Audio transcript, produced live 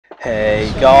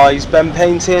Hey guys, Ben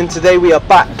Paynes here, and today we are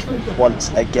back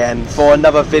once again for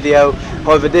another video.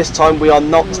 However, this time we are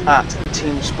not at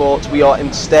Team Sport, we are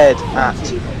instead at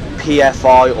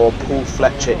PFI or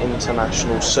Fletcher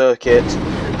International Circuit,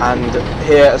 and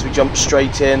here, as we jump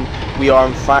straight in, we are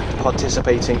in fact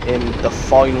participating in the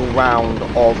final round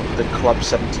of the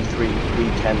CLUB73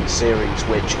 weekend series,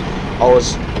 which I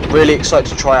was really excited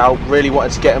to try out, really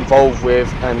wanted to get involved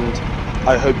with, and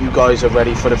I hope you guys are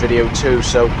ready for the video too.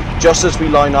 So just as we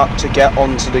line up to get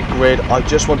onto the grid, I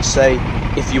just want to say,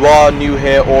 if you are new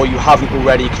here or you haven't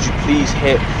already, could you please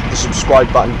hit the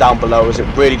subscribe button down below, as it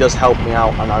really does help me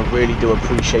out and I really do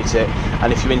appreciate it.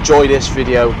 And if you enjoy this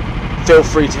video, feel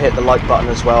free to hit the like button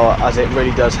as well, as it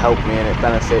really does help me and it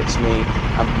benefits me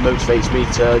and motivates me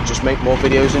to just make more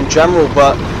videos in general.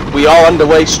 But we are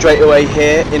underway straight away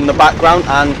here in the background,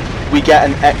 and we get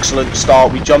an excellent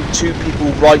start. We jumped two people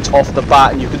right off the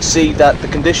bat, and you could see that the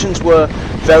conditions were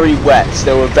very wet,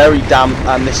 they were very damp,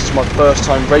 and this is my first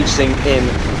time racing in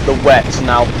the wet.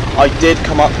 Now, I did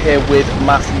come up here with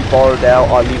Matthew Borrowdale.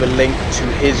 I'll leave a link to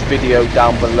his video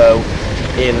down below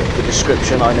in the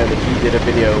description. I know that he did a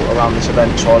video around this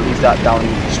event, so I'll leave that down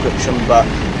in the description. But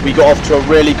we got off to a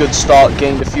really good start,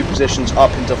 gained a few positions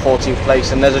up into 14th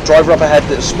place, and there's a driver up ahead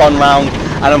that spun round,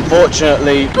 and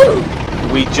unfortunately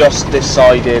we just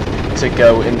decided to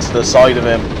go into the side of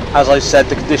him. As I said,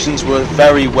 the conditions were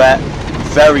very wet,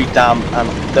 very damp, and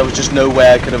there was just no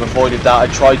way I could have avoided that.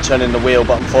 I tried turning the wheel,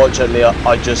 but unfortunately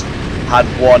I just had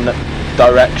one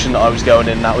direction that I was going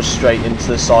in, that was straight into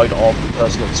the side of the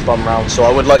person that spun round. So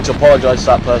I would like to apologise to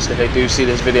that person if they do see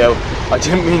this video. I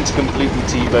didn't mean to completely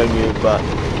T-bone you, but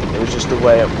it was just the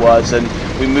way it was. And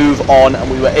we move on, and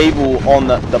we were able on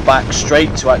the back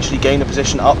straight to actually gain a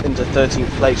position up into 13th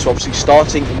place. So obviously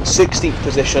starting in 16th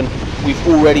position, we've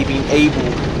already been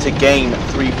able to gain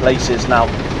 3 places. Now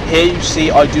here you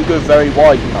see I do go very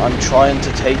wide, and I'm trying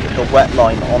to take the wet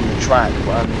line on the track,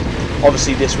 and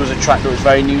obviously this was a track that was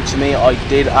very new to me. I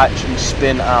did actually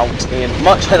spin out in,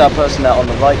 much like that person there on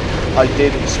the right, I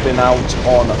did spin out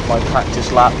on my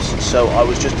practice laps, so I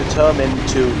was just determined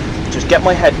to just get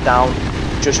my head down,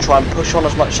 just try and push on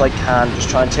as much as I can, just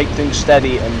try and take things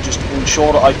steady and just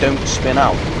ensure that I don't spin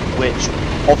out, which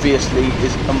obviously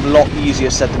is a lot easier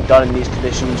said than done in these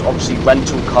conditions. Obviously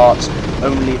rental karts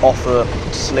only offer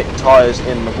slick tyres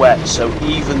in the wet, so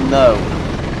even though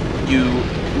you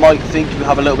might think you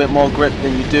have a little bit more grip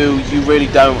than you do, you really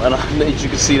don't. And as you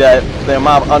can see there, the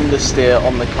amount of understeer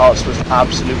on the karts was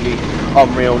absolutely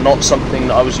unreal, not something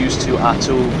that I was used to at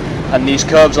all. And these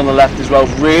curves on the left as well,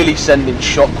 really sending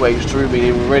shockwaves through me.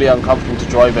 They were really uncomfortable to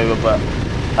drive over, but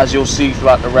as you'll see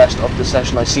throughout the rest of the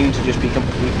session, I seem to just be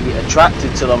completely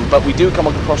attracted to them. But we do come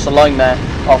across the line there.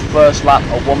 Our first lap,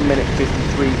 a 1 minute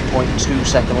 53.2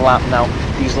 second lap. Now,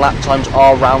 these lap times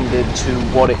are rounded to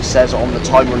what it says on the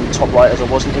timer in the top right, as I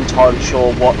wasn't entirely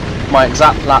sure what my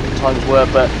exact lap times were,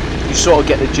 but you sort of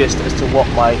get the gist as to what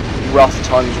my rough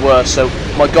times were. So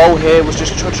my goal here was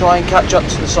just to try and catch up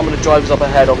to some of the drivers up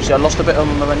ahead. Obviously I lost a bit of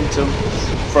momentum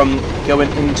from going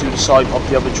into the side of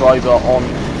the other driver on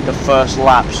the first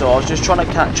lap, so I was just trying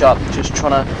to catch up, just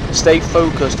trying to stay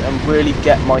focused and really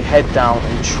get my head down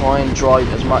and try and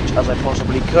drive as much as I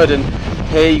possibly could. And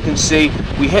here you can see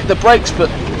we hit the brakes, but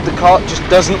the car just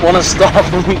doesn't want to stop,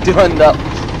 and we do end up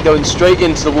going straight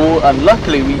into the wall, and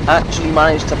luckily we actually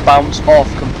managed to bounce off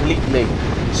completely.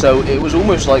 So it was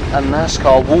almost like a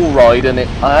NASCAR wall ride, and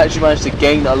I actually managed to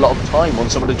gain a lot of time on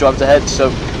some of the drivers ahead. So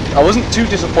I wasn't too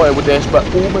disappointed with this, but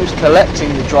almost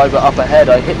collecting the driver up ahead,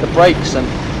 I hit the brakes, and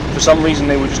for some reason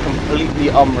they were just completely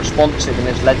unresponsive, and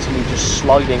this led to me just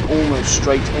sliding almost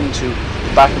straight into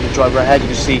the back of the driver ahead. You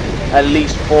can see at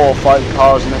least 4 or 5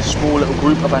 cars in a small little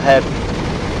group up ahead.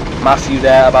 Matthew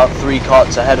there about 3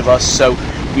 karts ahead of us, so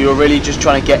we were really just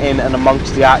trying to get in and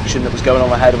amongst the action that was going on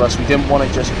ahead of us. We didn't want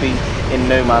to just be in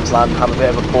no man's land and have a bit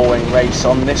of a boring race.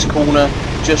 On this corner,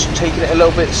 just taking it a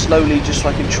little bit slowly, just so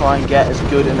I can try and get as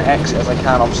good an exit as I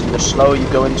can. Obviously the slower you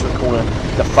go into a corner,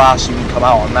 the faster you can come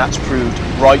out, and that's proved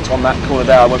right on that corner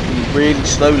there. I went really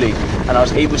slowly, and I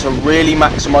was able to really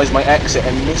maximise my exit,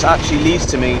 and this actually leads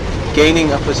to me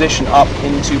gaining a position up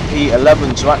into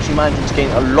P11, so actually managing to gain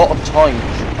a lot of time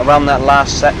around that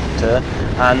last sector.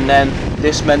 And then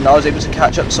this meant that I was able to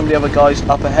catch up to some of the other guys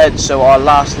up ahead. So our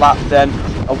last lap then,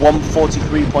 a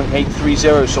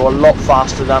 1:43.830, so a lot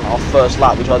faster than our first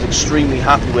lap, which I was extremely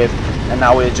happy with. And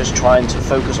now we're just trying to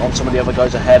focus on some of the other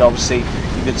guys ahead. Obviously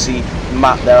you can see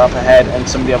Matt there up ahead and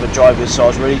some of the other drivers, so I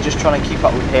was really just trying to keep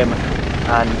up with him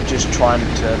and just trying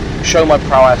to show my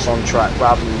prowess on track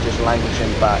rather than just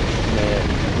languishing back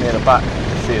near the back of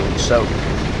the field. So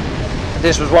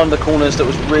This was one of the corners that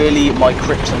was really my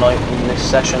kryptonite in this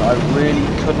session. I really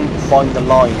couldn't find the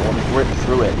line or the grip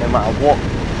through it. No matter what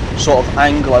sort of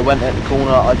angle I went at the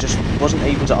corner, I just wasn't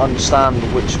able to understand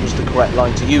which was the correct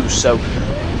line to use. So,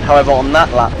 however, on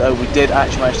that lap though, we did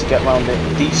actually manage to get around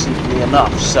it decently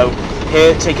enough. So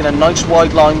here, taking a nice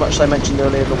wide line, much as I mentioned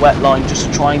earlier, the wet line, just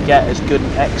to try and get as good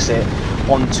an exit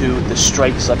onto the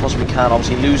straight as I possibly can.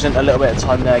 Obviously losing a little bit of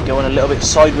time there, going a little bit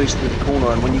sideways through the corner,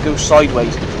 and when you go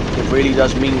sideways it really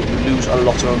does mean that you lose a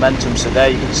lot of momentum. So there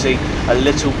you can see a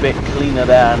little bit cleaner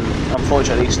there, and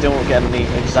unfortunately still not getting the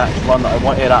exact run that I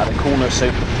wanted out of the corner. So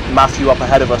Matthew up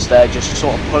ahead of us there, just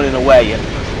sort of pulling away, and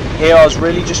here I was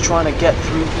really just trying to get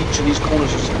through each of these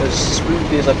corners as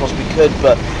smoothly as I possibly could,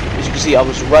 but as you can see I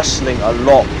was wrestling a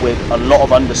lot with a lot of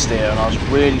understeer, and I was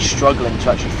really struggling to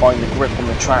actually find the grip on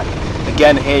the track.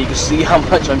 Again, here you can see how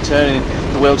much I'm turning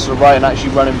the wheel to the right and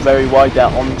actually running very wide there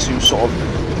onto sort of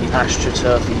the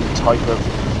astroturfy type of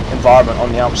environment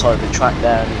on the outside of the track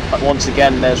there. And once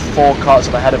again, there's 4 cars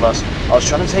up ahead of us. I was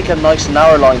trying to take a nice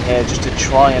narrow line here just to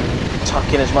try and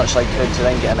tuck in as much as I could to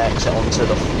then get an exit onto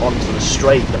the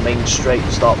straight, the main straight,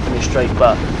 start finish straight,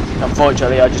 but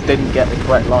unfortunately I just didn't get the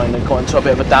correct line and got into a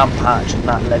bit of a damp patch, and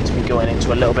that led to me going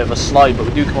into a little bit of a slide. But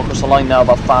we do come across the line now of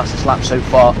our fastest lap so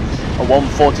far, a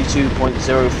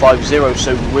 1:42.050,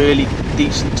 so really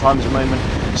decent times at the moment,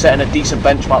 setting a decent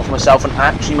benchmark for myself, and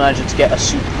actually managing to get a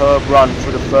superb run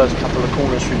through the first couple of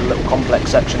corners through the little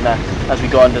complex section there as we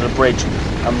go under the bridge.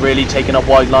 I'm really taking up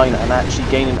wide line and actually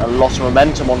gaining a lot of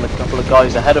momentum on the couple of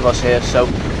guys ahead of us here, so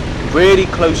really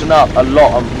closing up a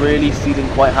lot. I'm really feeling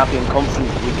quite happy and confident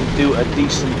that we can do a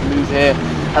decent move here,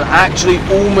 and actually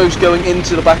almost going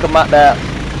into the back of Matt there.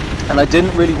 And I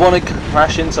didn't really want to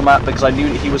crash into Matt because I knew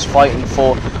that he was fighting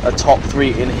for a top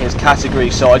 3 in his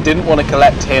category, so I didn't want to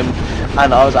collect him,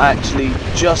 and I was actually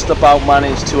just about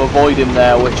managed to avoid him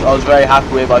there, which I was very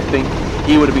happy with. I think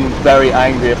he would have been very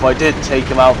angry if I did take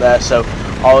him out there, so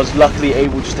I was luckily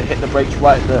able just to hit the brakes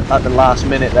right at the last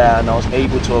minute there, and I was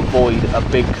able to avoid a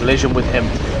big collision with him.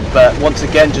 But once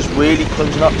again, just really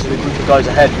closing up to the group of guys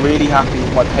ahead, really happy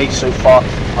with my pace so far.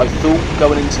 I thought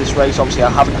going into this race, obviously I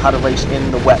haven't had a race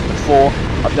in the wet before.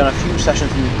 I've done a few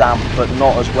sessions in the damp, but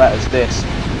not as wet as this.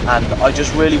 And I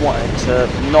just really wanted to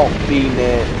not be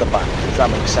near the back, if that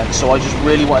makes sense. So I just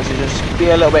really wanted to just be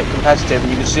a little bit competitive, and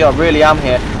you can see I really am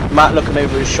here. Matt looking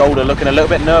over his shoulder, looking a little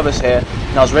bit nervous here,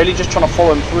 and I was really just trying to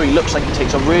follow him through. He looks like he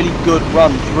takes a really good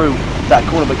run through that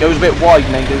corner, but goes a bit wide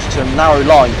and then goes to a narrow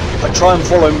line. I try and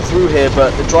follow him through here,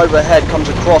 but the driver ahead comes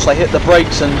across. I hit the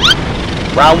brakes and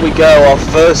round we go, our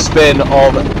first spin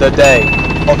of the day.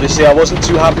 Obviously I wasn't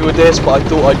too happy with this, but I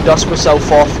thought I'd dust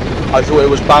myself off. I thought it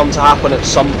was bound to happen at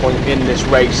some point in this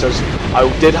race, as I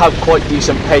did have quite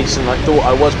decent pace, and I thought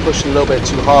I was pushing a little bit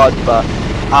too hard. But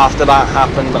after that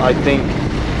happened, I think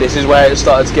this is where it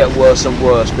started to get worse and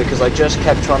worse, because I just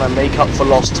kept trying to make up for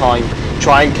lost time,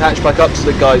 try and catch back up to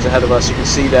the guys ahead of us. You can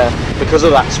see there, because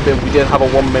of that spin, we did have a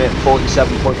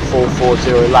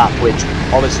 1:47.440 lap, which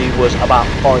obviously was about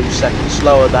 5 seconds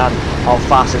slower than our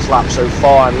fastest lap so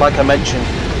far. And like I mentioned,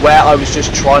 where I was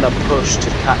just trying to push to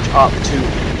catch up to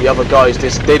the other guys,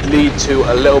 this did lead to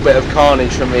a little bit of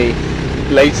carnage for me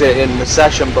later in the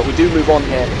session. But we do move on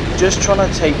here, just trying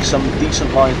to take some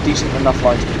decent lines, decent enough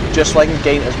lines, just so I can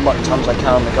gain as much time as I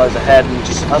can on the guys ahead. And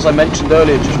just as I mentioned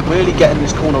earlier, just really getting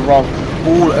this corner wrong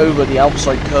all over the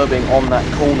outside curbing on that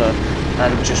corner,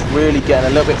 and just really getting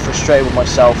a little bit frustrated with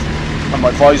myself. And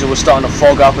my visor was starting to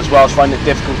fog up as well. I was finding it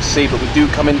difficult to see, but we do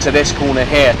come into this corner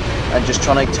here and just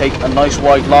trying to take a nice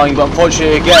wide line, but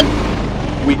unfortunately again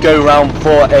we go round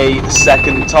for a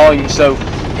second time. So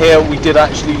here we did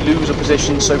actually lose a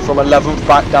position, so from 11th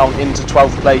back down into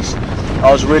 12th place.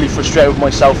 I was really frustrated with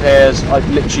myself here, as I'd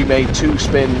literally made 2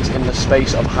 spins in the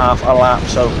space of half a lap,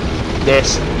 so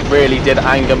this really did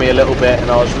anger me a little bit, and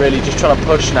I was really just trying to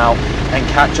push now and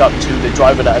catch up to the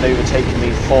driver that had overtaken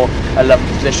me for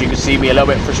 11th position. You can see me a little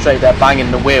bit frustrated there,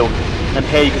 banging the wheel. And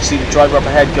here you can see the driver up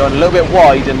ahead going a little bit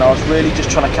wide, and I was really just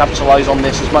trying to capitalise on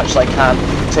this as much as I can,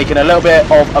 taking a little bit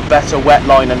of a better wet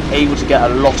line and able to get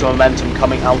a lot of momentum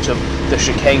coming out of the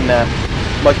chicane there.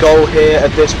 My goal here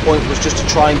at this point was just to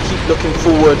try and keep looking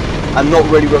forward and not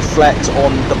really reflect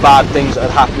on the bad things that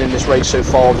had happened in this race so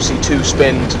far. Obviously 2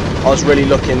 spins, I was really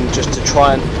looking just to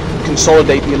try and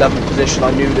consolidate the 11th position.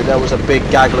 I knew that there was a big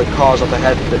gaggle of cars up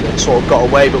ahead that had sort of got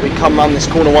away, but we come around this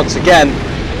corner once again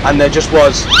and there just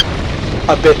was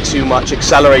a bit too much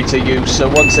accelerator use. So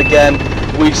once again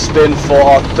we spin for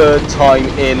our 3rd time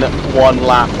in 1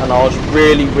 lap, and I was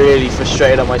really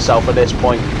frustrated at myself at this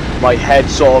point. My head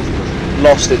sort of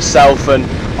lost itself, and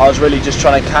I was really just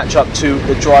trying to catch up to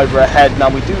the driver ahead.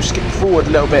 Now we do skip forward a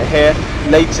little bit here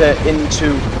later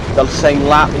into the same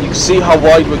lap, and you can see how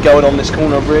wide we're going on this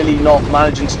corner, really not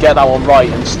managing to get that one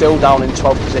right, and still down in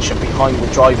 12th position behind the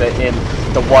driver in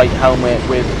the white helmet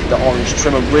with the orange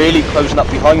trim, and really closing up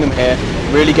behind them here,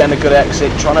 really getting a good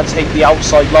exit, trying to take the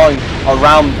outside line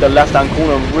around the left hand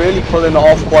corner, really pulling it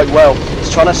off quite well. It's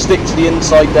trying to stick to the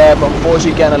inside there, but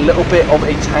unfortunately getting a little bit of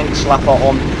a tank slapper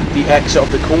on the exit of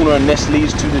the corner, and this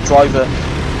leads to the driver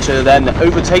to then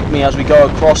overtake me as we go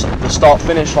across the start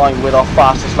finish line with our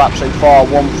fastest lap so far,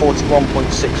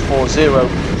 1:41.640,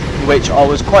 which I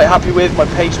was quite happy with. My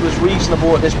pace was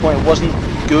reasonable at this point. It wasn't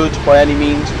good by any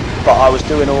means, but I was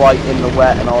doing alright in the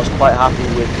wet, and I was quite happy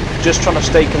with just trying to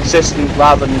stay consistent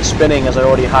rather than spinning, as I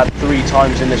already had 3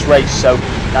 times in this race. So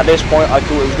at this point I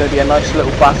thought it was going to be a nice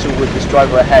little battle with this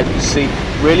driver ahead. You see,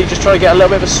 really just trying to get a little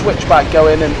bit of a switchback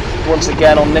going, and once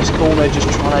again on this corner just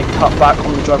trying to cut back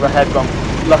on the driver ahead, but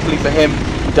luckily for him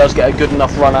he does get a good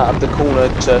enough run out of the corner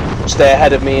to stay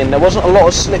ahead of me, and there wasn't a lot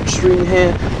of slipstream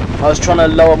here. I was trying to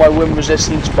lower my wind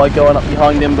resistance by going up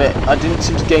behind him, but I didn't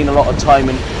seem to gain a lot of time.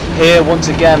 And here once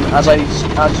again, as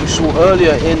you saw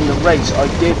earlier in the race, I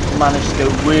did manage to go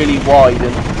really wide,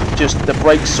 and just the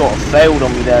brakes sort of failed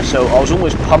on me there, so I was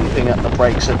almost pumping at the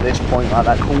brakes at this point at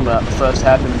that corner at the first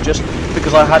hairpin, just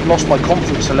because I had lost my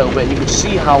confidence a little bit. And you could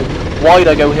see how wide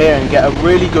I go here and get a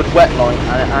really good wet line,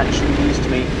 and it actually leads to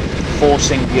me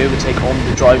forcing the overtake on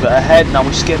the driver ahead. Now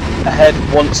we skip ahead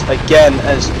once again,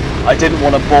 as I didn't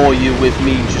want to bore you with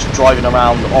me just driving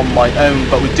around on my own,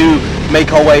 but we do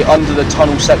make our way under the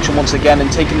tunnel section once again,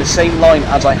 and taking the same line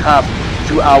as I have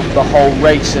throughout the whole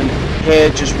race, and here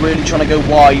just really trying to go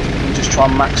wide and just try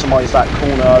and maximise that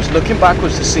corner. I was looking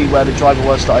backwards to see where the driver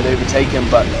was that I'd overtaken,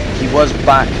 but he was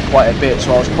back quite a bit,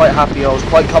 so I was quite happy, I was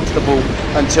quite comfortable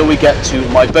until we get to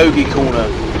my bogey corner.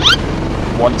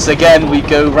 Once again we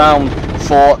go round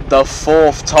for the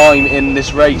 4th time in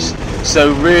this race,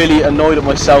 so really annoyed at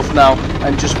myself now,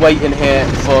 and just waiting here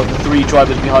for the 3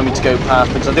 drivers behind me to go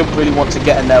past, because I didn't really want to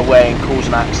get in their way and cause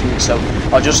an accident, so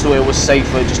I just thought it was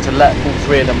safer just to let all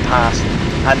 3 of them pass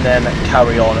and then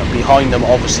carry on behind them,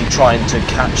 obviously trying to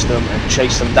catch them and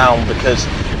chase them down, because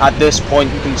at this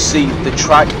point you can see the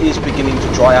track is beginning to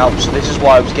dry out. So this is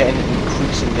why I was getting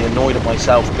increasingly annoyed at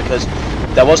myself, because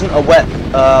there wasn't a wet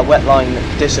line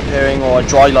disappearing or a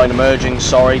dry line emerging,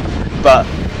 sorry, but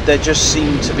there just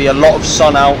seemed to be a lot of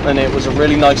sun out, and it was a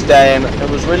really nice day, and it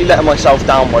was really letting myself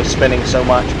down by spinning so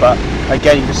much. But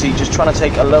again, you can see just trying to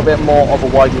take a little bit more of a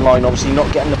widened line, obviously not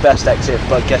getting the best exit,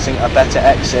 but getting a better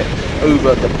exit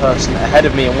over the person ahead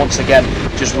of me, and once again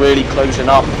just really closing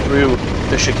up through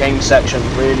the chicane section,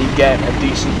 really getting a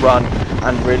decent run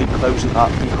and really closing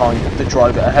up behind the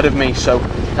driver ahead of me. So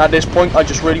at this point I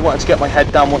just really wanted to get my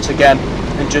head down once again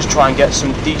and just try and get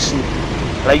some decent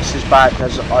places back,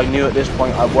 as I knew at this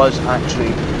point I was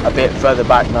actually a bit further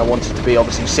back than I wanted to be.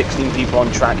 Obviously 16 people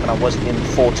on track and I was in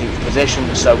 14th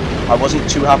position, so I wasn't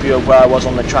too happy with where I was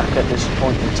on the track at this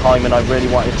point in time, and I really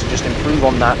wanted to just improve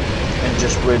on that and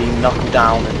just really knuckle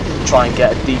down and try and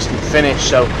get a decent finish.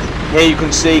 So here you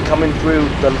can see, coming through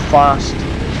the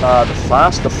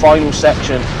final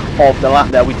section of the lap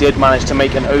there, we did manage to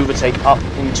make an overtake up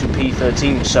into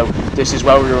P13, so this is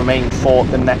where we remain for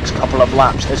the next couple of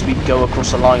laps as we go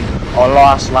across the line, our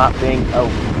last lap being a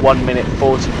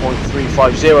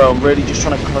 1:40.350, and really just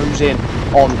trying to close in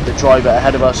on the driver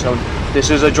ahead of us. So this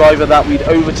is a driver that we'd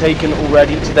overtaken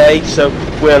already today, so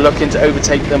we're looking to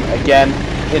overtake them again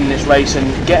in this race,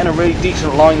 and getting a really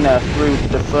decent line there through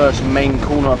the first main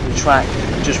corner of the track,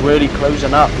 just really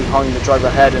closing up behind the driver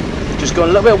ahead, and just going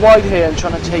a little bit wide here and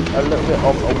trying to take a little bit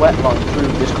of a wet line through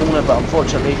this corner. But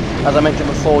unfortunately, as I mentioned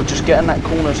before, just getting that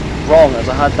corner wrong as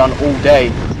I had done all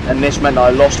day, and this meant that I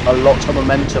lost a lot of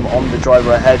momentum on the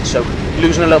driver ahead, so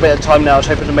losing a little bit of time now. I was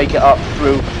hoping to make it up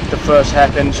through the first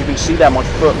hairpins. You can see there my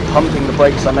foot pumping the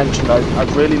brakes. I mentioned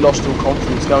I've really lost all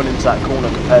confidence going into that corner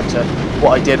compared to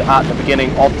what I did at the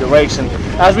beginning of the race. And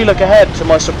as we look ahead, to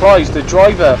my surprise, the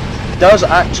driver does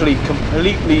actually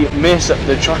completely miss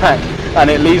the track, and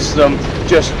it leaves them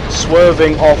just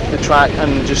swerving off the track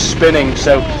and just spinning.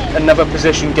 So another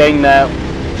position gain there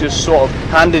just sort of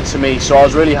handed to me, so I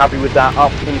was really happy with that,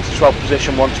 up into 12th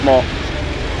position once more,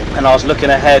 and I was looking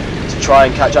ahead to try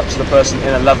and catch up to the person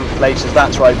in 11th place, as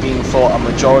that's where I've been for a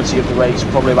majority of the race,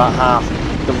 probably about half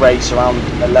the race, around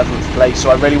 11th place. So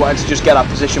I really wanted to just get that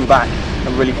position back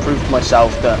and really prove to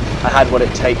myself that I had what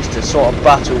it takes to sort of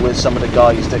battle with some of the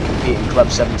guys that compete in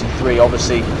CLUB73.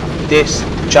 Obviously this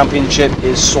championship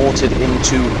is sorted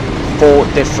into 4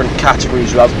 different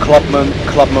categories. You have Clubman,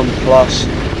 Clubman Plus,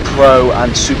 Pro and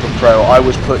Super Pro. I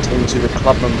was put into the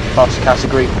Clubman Plus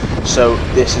category, so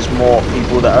this is more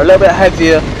people that are a little bit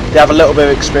heavier, they have a little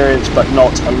bit of experience but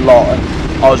not a lot. And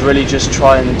I was really just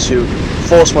trying to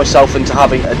force myself into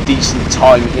having a decent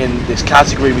time in this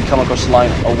category. We come across the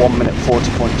line at 1 minute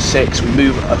 40.6. We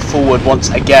move forward once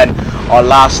again. Our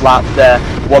last lap there,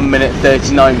 1 minute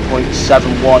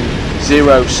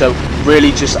 39.710. So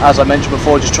really, just as I mentioned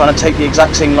before, just trying to take the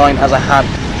exact same line as I had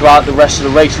throughout the rest of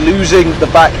the race, losing the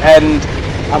back end,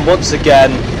 and once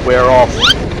again we're off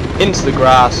into the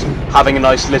grass having a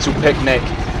nice little picnic,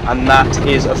 and that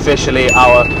is officially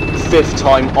our 5th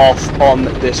time off on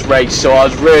this race. So I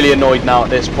was really annoyed now at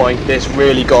this point. This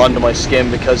really got under my skin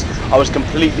because I was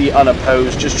completely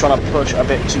unopposed, just trying to push a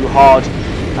bit too hard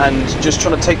and just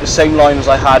trying to take the same line as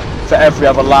I had for every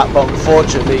other lap, but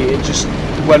unfortunately it just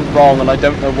went wrong and I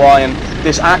don't know why, and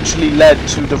this actually led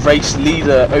to the race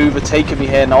leader overtaking me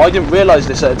here. Now I didn't realise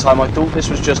this at the time. I thought this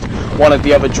was just one of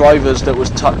the other drivers that was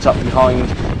tucked up behind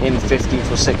in 15th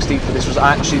or 16th, but this was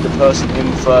actually the person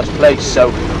in first place.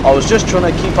 So I was just trying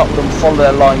to keep up with them, follow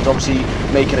their lines, obviously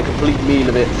making a complete meal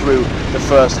of it through the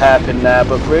first hairpin there,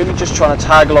 but really just trying to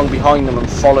tag along behind them and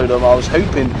follow them. I was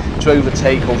hoping to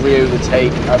overtake or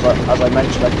re-overtake. As I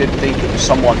mentioned, I did think it was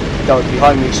someone that was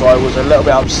behind me, so I was a little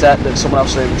bit upset that someone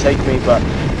else would overtake me, but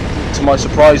to my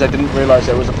surprise I didn't realise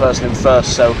there was a person in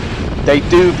first. So they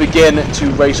do begin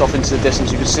to race off into the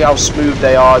distance. You can see how smooth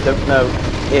they are. I don't know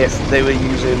if they were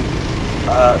using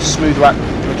smoother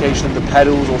application of the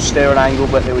pedals or steering angle,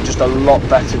 but they were just a lot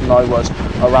better than I was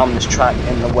around this track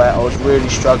in the wet. I was really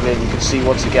struggling. You can see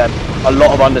once again a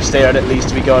lot of understeering, at least,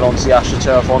 to be going onto the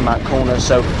AstroTurf on that corner.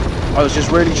 So I was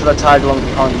just really trying to tag along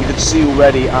behind. You could see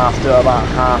already after about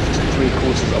half to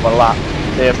 3/4 of a lap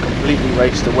they have completely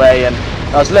raced away, and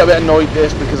I was a little bit annoyed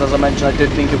this because, as I mentioned, I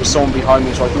did think it was someone behind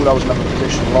me, so I thought I was another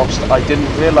position lost. I didn't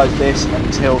realise this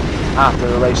until after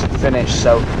the race had finished,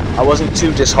 so I wasn't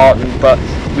too disheartened, but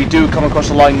we do come across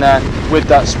the line there with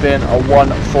that spin, a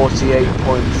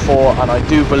 1:48.4, and I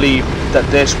do believe that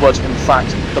this was in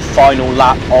fact the final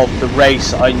lap of the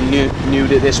race. I knew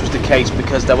that this was the case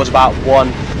because there was about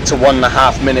 1 to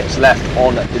 1.5 minutes left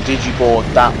on the digiboard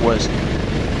that was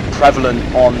prevalent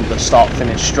on the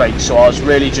start-finish straight. So I was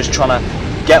really just trying to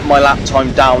get my lap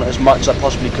time down as much as I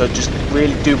possibly could, just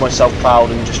really do myself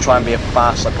proud and just try and be as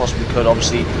fast as I possibly could.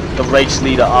 Obviously the race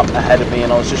leader up ahead of me,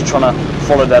 and I was just trying to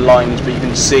follow their lines, but you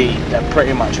can see they're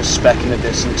pretty much a speck in the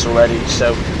distance already,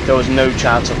 so there was no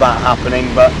chance of that happening.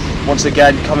 But once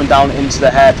again, coming down into the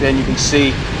hairpin, you can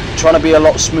see trying to be a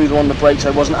lot smoother on the brakes.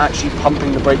 I wasn't actually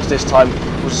pumping the brakes this time.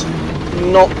 It was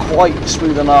not quite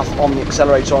smooth enough on the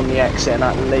accelerator on the exit, and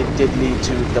that did lead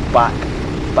to the back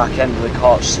end of the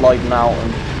car sliding out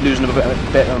and losing a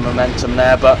bit of momentum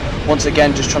there. But once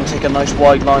again, just trying to take a nice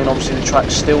wide line. Obviously the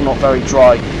track's still not very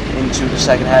dry into the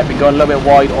second hairpin, going a little bit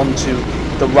wide onto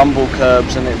the rumble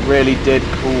curbs, and it really did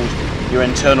cause your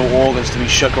internal organs to be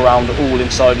shook around all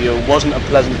inside of you. It wasn't a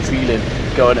pleasant feeling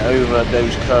going over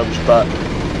those curbs, but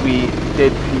we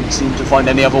didn't seem to find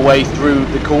any other way through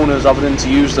the corners other than to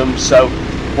use them. So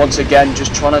once again,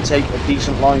 just trying to take a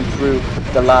decent line through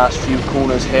the last few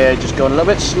corners here, just going a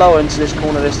little bit slower into this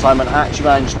corner this time, and actually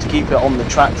managed to keep it on the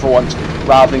track for once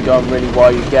rather than going really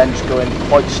wide. Again, just going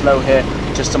quite slow here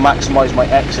just to maximise my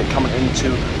exit coming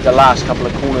into the last couple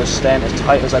of corners, staying as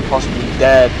tight as I possibly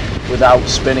dared without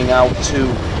spinning out to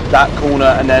that corner,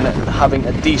 and then having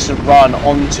a decent run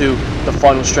onto the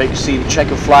final straight. You see the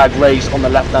checkered flag raised on the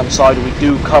left hand side, and we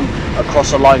do come across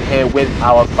the line here with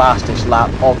our fastest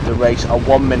lap of the race, a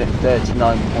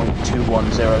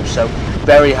 1:39.210. So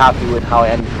very happy with how I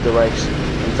ended the race,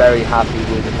 and very happy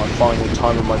with my final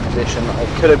time and my position. It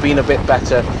could have been a bit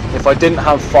better if I didn't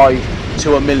have 5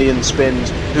 to 1 million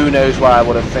spins. Who knows where I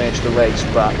would have finished the race,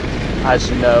 but as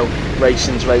you know,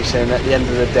 racing's racing. At the end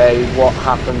of the day, what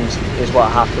happens is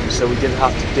what happens. So we did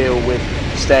have to deal with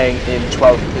staying in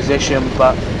 12th position,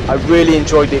 but I really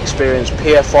enjoyed the experience.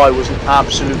 PFI was an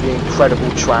absolutely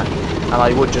incredible track, and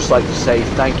I would just like to say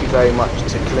thank you very much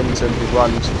to Clinton, who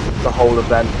runs the whole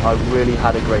event. I really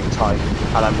had a great time,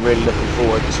 and I'm really looking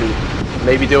forward to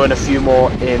maybe doing a few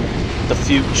more in the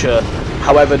future.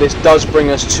 However, this does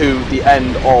bring us to the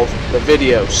end of the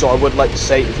video, so I would like to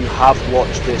say, if you have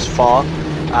watched this far,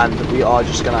 and we are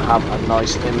just going to have a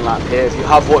nice in-lap here, if you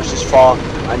have watched this far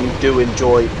and you do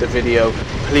enjoy the video,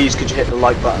 please could you hit the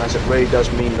like button, as it really does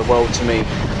mean the world to me.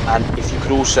 And if you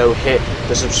could also hit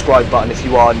the subscribe button if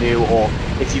you are new, or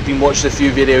if you've been watching a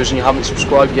few videos and you haven't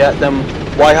subscribed yet, then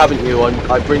why haven't you?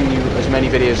 I bring you as many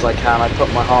videos as I can. I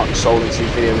put my heart and soul into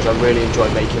these videos. I really enjoy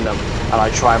making them, and I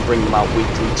try and bring them out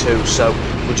weekly too. So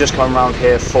we're just coming around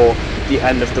here for the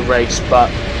end of the race, but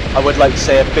I would like to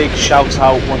say a big shout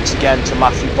out once again to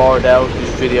Matthew Borrowdale, whose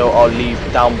video I'll leave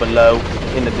down below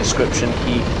in the description.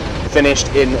 He finished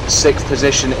in 6th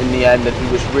position in the end, and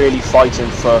he was really fighting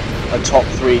for a top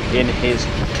 3 in his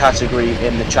category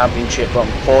in the championship, but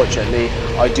unfortunately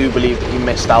I do believe that he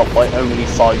missed out by only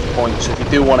 5 points. So if you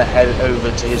do want to head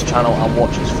over to his channel and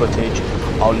watch his footage,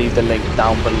 I'll leave the link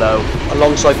down below.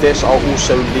 Alongside this, I'll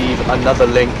also leave another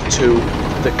link to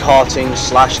the karting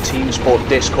 / team sport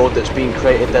Discord that's been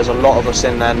created. There's a lot of us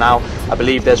in there now. I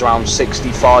believe there's around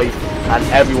 65, and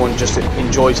everyone just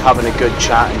enjoys having a good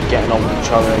chat and getting on with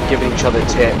each other, giving each other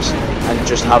tips and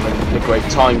just having a great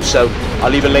time. So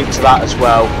I'll leave a link to that as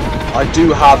well. I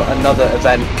do have another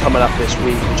event coming up this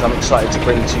week which I'm excited to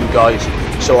bring to you guys,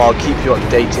 so I'll keep you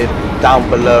updated down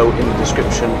below in the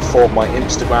description for my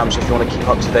Instagram. So if you want to keep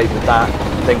up to date with that,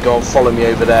 then go and follow me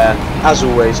over there. As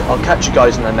always, I'll catch you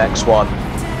guys in the next one.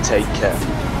 Take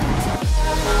care.